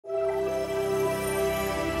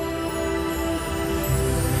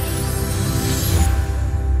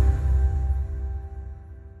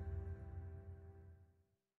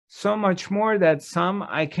so much more that some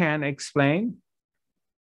I can't explain.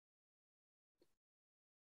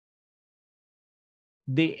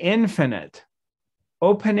 The infinite,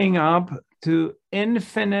 opening up to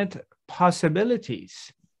infinite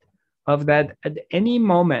possibilities of that at any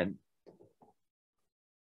moment,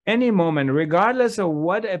 regardless of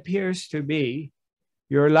what appears to be,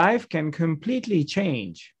 your life can completely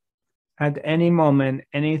change. At any moment,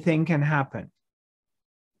 anything can happen.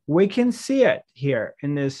 We can see it here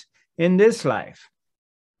in this life.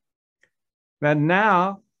 That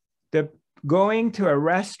now, going to a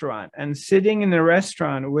restaurant and sitting in a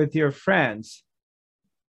restaurant with your friends,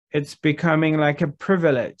 it's becoming like a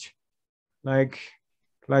privilege, like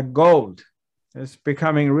gold. It's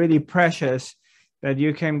becoming really precious that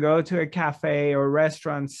you can go to a cafe or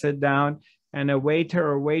restaurant, sit down, and a waiter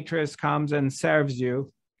or waitress comes and serves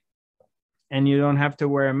you, and you don't have to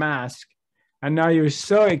wear a mask. And now you're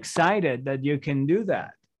so excited that you can do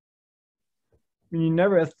that. You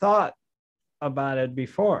never thought about it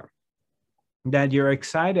before, that you're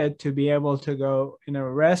excited to be able to go in a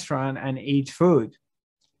restaurant and eat food.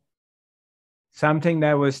 Something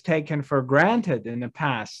that was taken for granted in the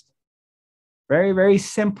past. Very, very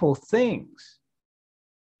simple things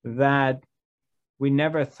that we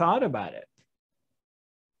never thought about it.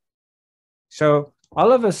 So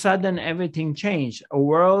all of a sudden, everything changed. A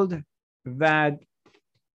world that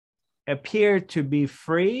appeared to be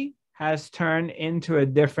free has turned into a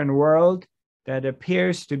different world that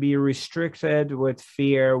appears to be restricted with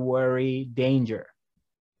fear, worry, danger.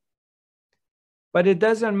 But it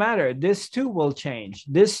doesn't matter. This too will change.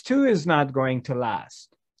 This too is not going to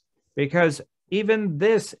last, because even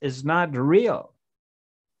this is not real.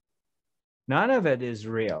 None of it is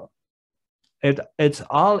real. It's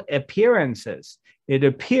all appearances. It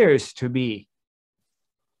appears to be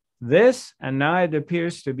this, and now it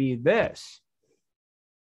appears to be this.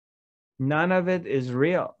 None of it is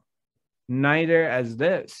real. Neither as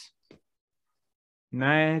this.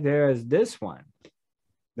 Neither as this one.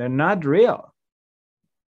 They're not real.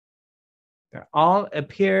 They all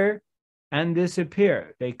appear and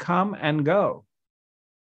disappear. They come and go.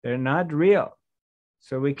 They're not real.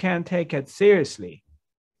 So we can't take it seriously.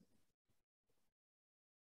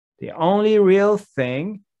 The only real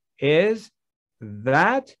thing is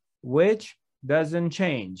that which doesn't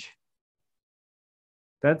change.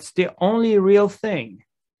 That's the only real thing.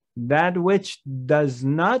 That which does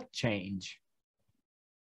not change.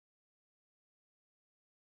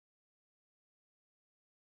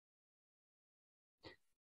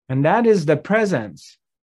 And that is the presence.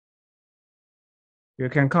 You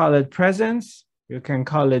can call it presence. You can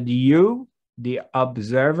call it you, the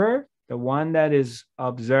observer, the one that is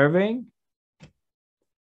observing,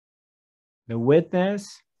 the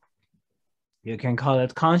witness. You can call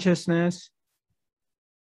it consciousness.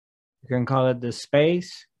 You can call it the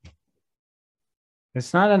space.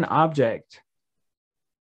 It's not an object.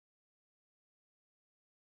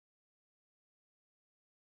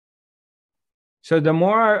 So the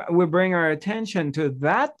more we bring our attention to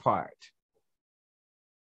that part,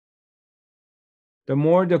 the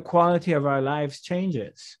more the quality of our lives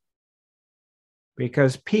changes,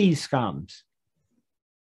 because peace comes.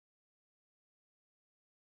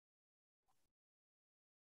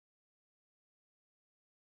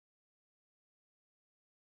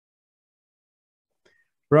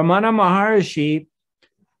 Ramana Maharshi,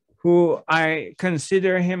 who I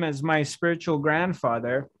consider him as my spiritual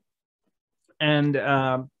grandfather, and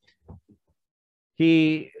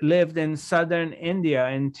he lived in southern India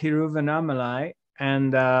in Tiruvannamalai,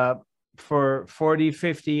 and for 40,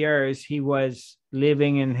 50 years, he was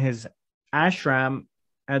living in his ashram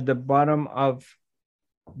at the bottom of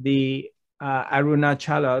the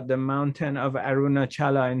Arunachala, the mountain of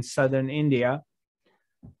Arunachala in southern India.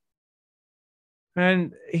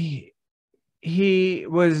 And he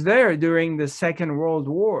was there during the Second World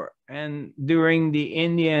War, and during the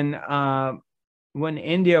Indian, when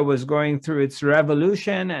India was going through its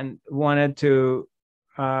revolution and wanted to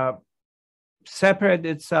separate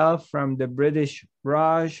itself from the British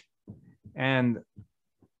Raj, and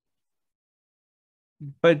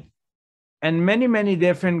many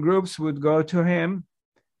different groups would go to him,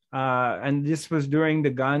 and this was during the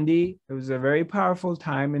Gandhi. It was a very powerful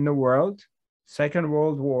time in the world. Second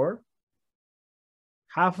World War.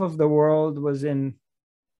 Half of the world was in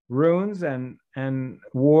ruins and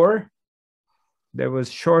war. There was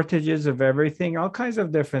shortages of everything. All kinds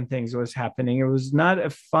of different things was happening. It was not a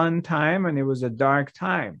fun time, and it was a dark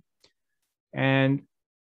time. And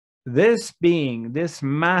this being, this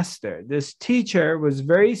master, this teacher was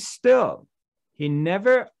very still. He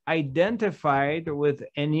never identified with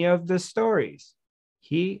any of the stories.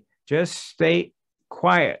 He just stay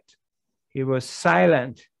quiet. He was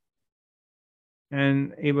silent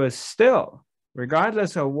and he was still,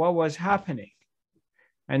 regardless of what was happening.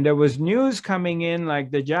 And there was news coming in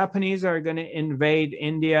like the Japanese are going to invade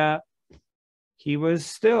India. He was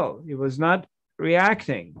still, he was not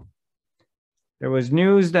reacting. There was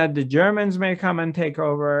news that the Germans may come and take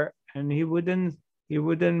over, and he wouldn't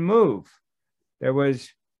move. There was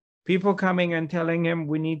people coming and telling him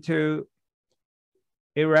we need to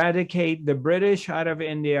eradicate the British out of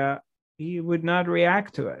India. He would not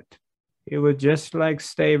react to it. He would just like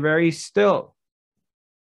stay very still,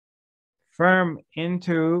 firm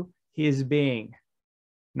into his being,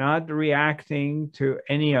 not reacting to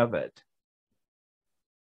any of it,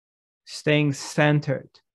 staying centered.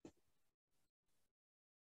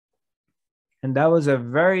 And that was a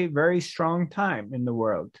very, very strong time in the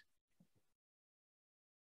world.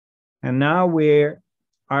 And now we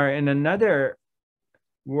are in another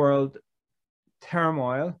world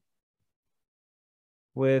turmoil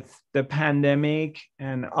with the pandemic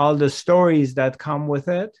and all the stories that come with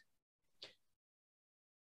it.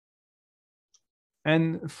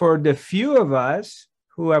 And for the few of us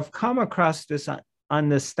who have come across this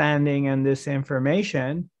understanding and this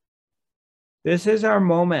information, this is our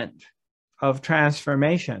moment of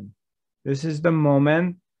transformation. This is the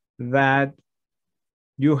moment that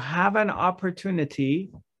you have an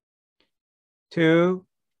opportunity to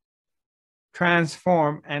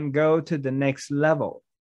transform and go to the next level.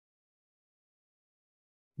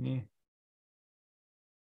 Yeah.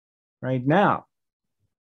 Right now.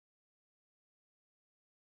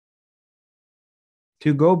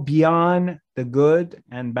 To go beyond the good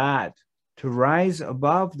and bad, to rise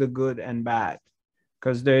above the good and bad,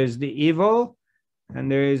 because there is the evil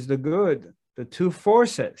and there is the good. The two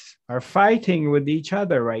forces are fighting with each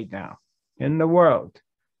other right now in the world,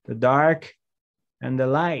 the dark and the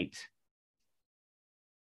light.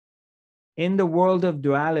 In the world of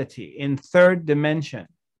duality, in third dimension,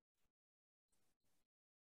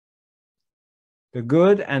 the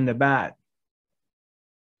good and the bad.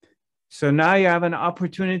 So now you have an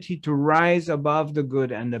opportunity to rise above the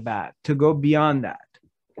good and the bad, to go beyond that.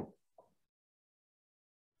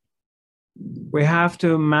 We have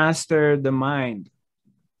to master the mind.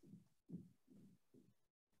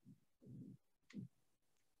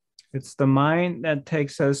 It's the mind that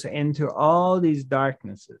takes us into all these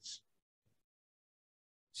darknesses.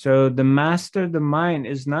 So the master the mind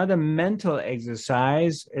is not a mental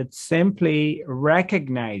exercise. It's simply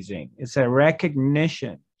recognizing. It's a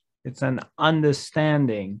recognition. It's an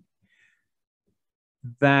understanding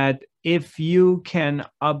that if you can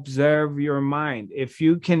observe your mind, if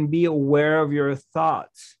you can be aware of your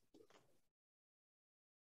thoughts,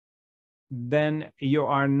 then you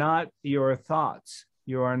are not your thoughts.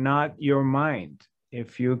 You are not your mind.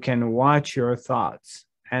 If you can watch your thoughts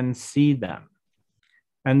and see them.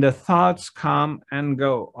 And the thoughts come and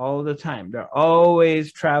go all the time. They're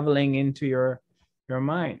always traveling into your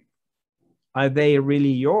mind. Are they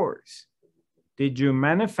really yours? Did you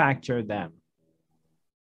manufacture them?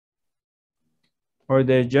 Or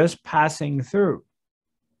they're just passing through?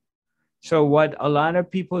 So what a lot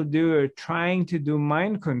of people do are trying to do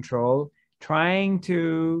mind control, trying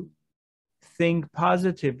to think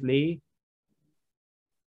positively,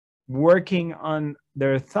 working on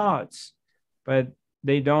their thoughts, but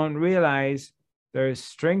they don't realize they're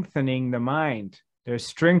strengthening the mind. They're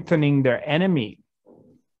strengthening their enemy.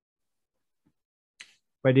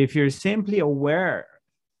 But if you're simply aware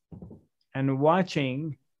and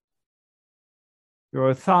watching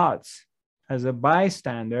your thoughts as a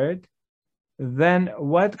bystander, then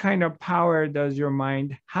what kind of power does your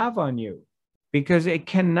mind have on you? Because it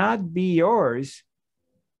cannot be yours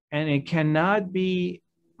and it cannot be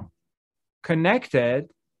connected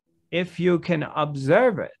if you can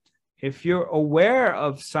observe it. If you're aware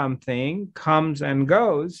of something comes and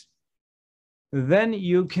goes, then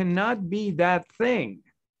you cannot be that thing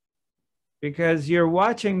because you're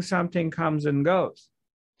watching something comes and goes.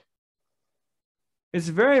 It's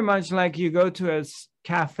very much like you go to a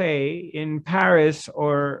cafe in Paris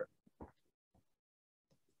or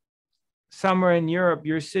somewhere in Europe,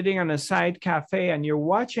 you're sitting on a side cafe and you're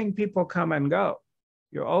watching people come and go.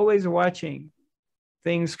 You're always watching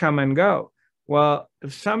things come and go. Well,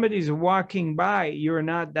 if somebody's walking by, you're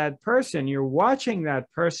not that person. You're watching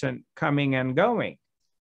that person coming and going.